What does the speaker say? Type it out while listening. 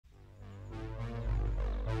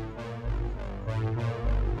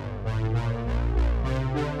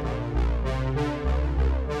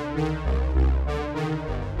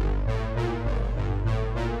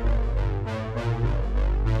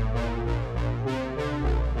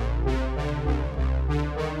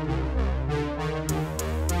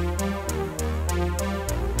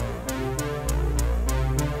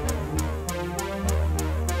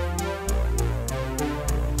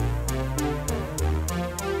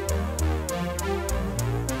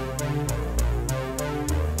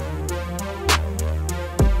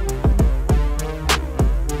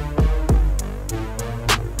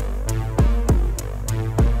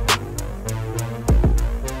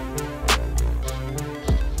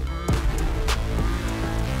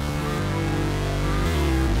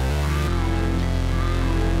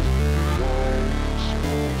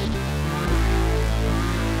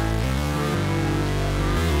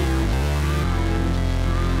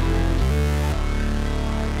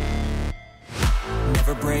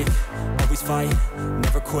break, always fight,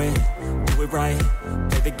 never quit, do it right,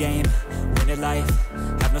 play the game, win it life,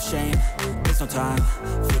 have no shame, there's no time,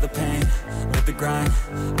 feel the pain, live the grind,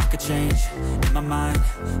 I could change, in my mind,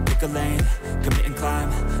 pick a lane, commit and climb,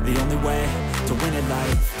 the only way to win it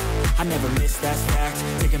life. I never miss, that's fact,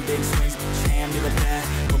 taking big swings, hand me the bat,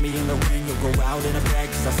 put me in the ring, you'll go out in a bag,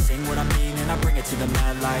 cause I sing what I mean and I bring it to the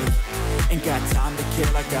mad light. Ain't got time to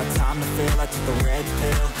kill, I got time to feel, I took the red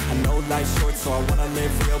pill, I know life's short so I wanna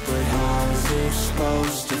live real, but how's it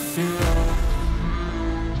supposed to feel?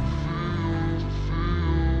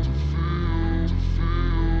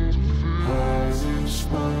 How's it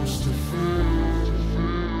supposed to feel?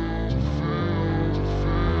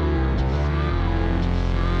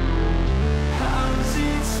 How's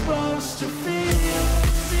it supposed to feel?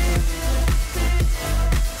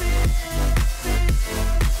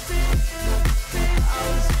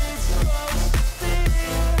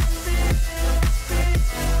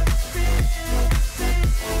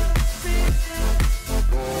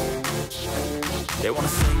 They wanna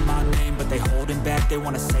sing my name, but they holding back. They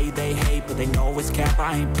wanna say they hate, but they know it's cap.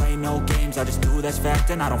 I ain't play no games, I just do, that's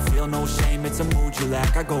fact. And I don't feel no shame, it's a mood you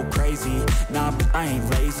lack. I go crazy, nah, but I ain't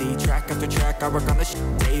lazy. Track after track, I work on this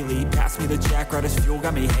shit daily. Pass me the jack, right as fuel,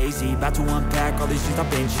 got me hazy. About to unpack all these things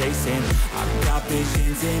I've been chasing. I've got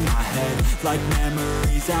visions in my head, like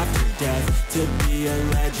memories after death. To be a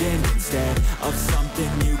legend instead of something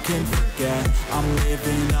you can forget. I'm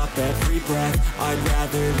living up every breath, I'd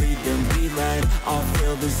rather lead than be led. I'll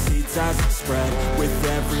fill the seats as I spread with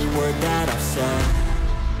every word that I've said.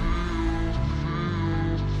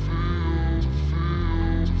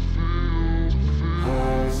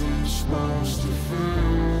 How's it supposed to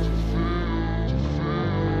feel?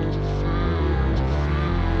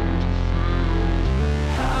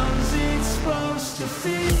 How's it supposed to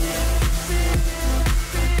feel?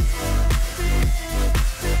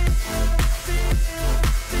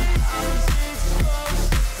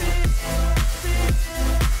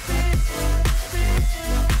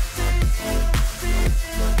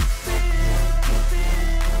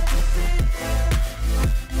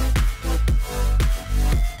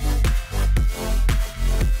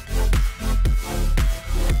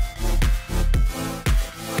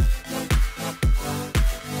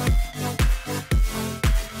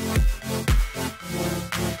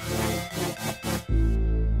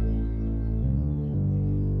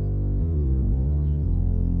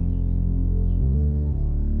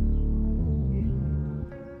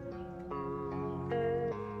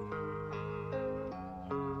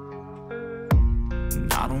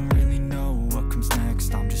 I don't really know what comes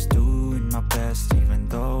next. I'm just doing my best, even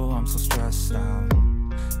though I'm so stressed out.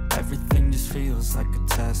 Everything just feels like a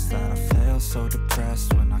test that I fail, so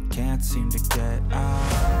depressed when I can't seem to get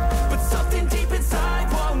out. But something deep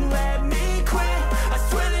inside won't let me quit. I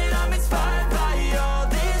swear that I'm inspired by all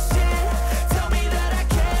this shit. Tell me that I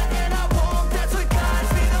can and I won't, that's what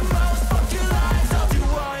guides me the most. Fuck your lies, I'll do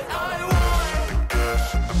what I want. The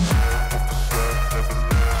gas in the middle of the set, never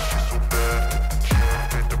leaves, she's so bad.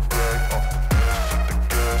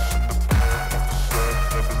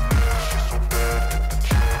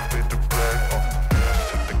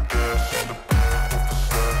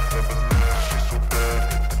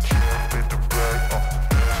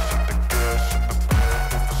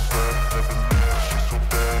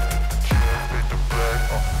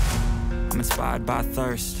 Inspired by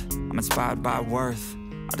thirst, I'm inspired by worth.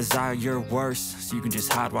 I desire your worst, so you can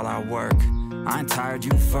just hide while I work. I ain't tired,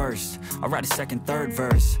 you first. I'll write a second, third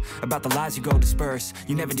verse about the lies you go disperse.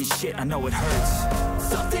 You never did shit, I know it hurts.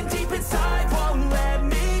 Something deep inside won't let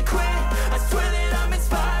me quit. I swear that I'm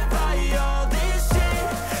inspired by all this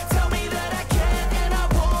shit. Tell me that I can and I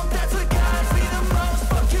won't, that's what guides me the most.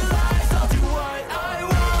 Fuck your lies, I'll do what I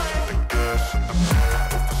want. The gas in the middle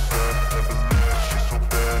of the set, never leaves, she's so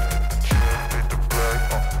bad.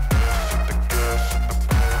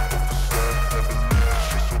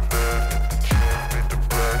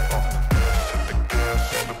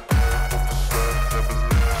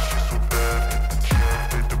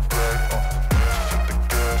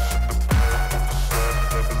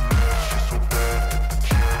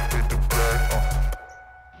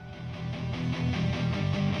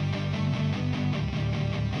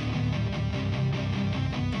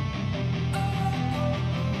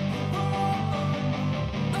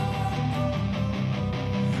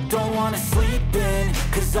 Don't wanna sleep in,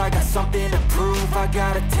 cause I got something to prove. I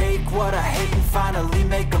gotta take what I hate and finally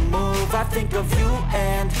make a move. I think of you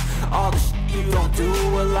and all the shit you don't do.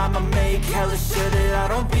 Well, I'ma make hella sure that I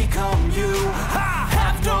don't become you. I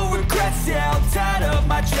have no regrets, yeah, I'll tie up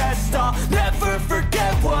my chest. I'll never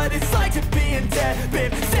forget what it's like to be in debt.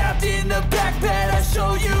 Been stabbed in the back bed, I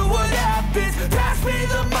show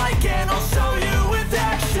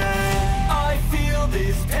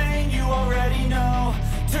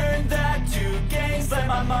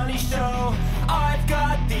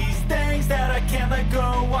can't let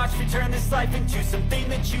go. Watch me turn this life into something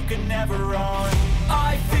that you can never own.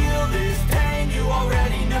 I feel this pain, you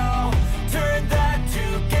already know. Turn that to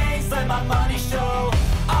gains, let my money show.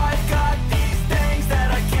 I've got these things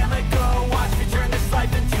that I can't let go. Watch me turn this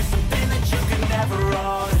life into something that you can never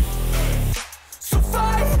own. So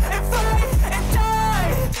fight and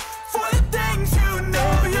die for the things you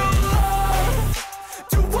know you love.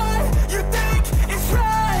 Do what you think is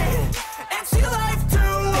right and see life do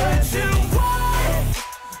what you want.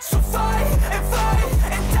 So fight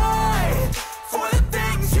and die for the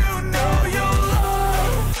things you know you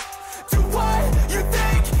love. Do what you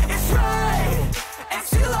think is right and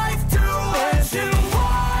see life do what you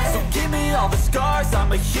want. So give me all the scars,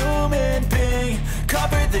 I'm a human being.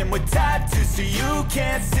 Cover them with tattoos so you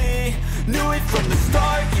can't see. Knew it from the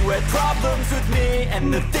start, you had problems with me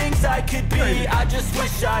and the things I could be, I just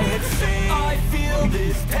wish I had seen. I feel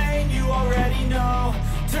this pain, you already know.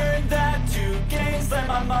 Turn that to gains, let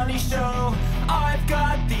my money show. I've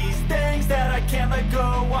got these things that I can't let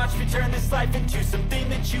go. Watch me turn this life into something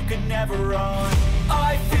that you can never own.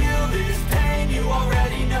 I feel this pain, you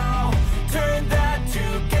already know. Turn that to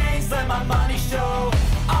gains, let my money show.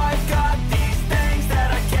 I've got these things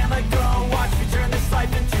that I can't let go. Watch me turn this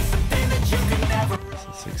life into something that you can never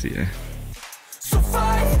own. Sexy, ey.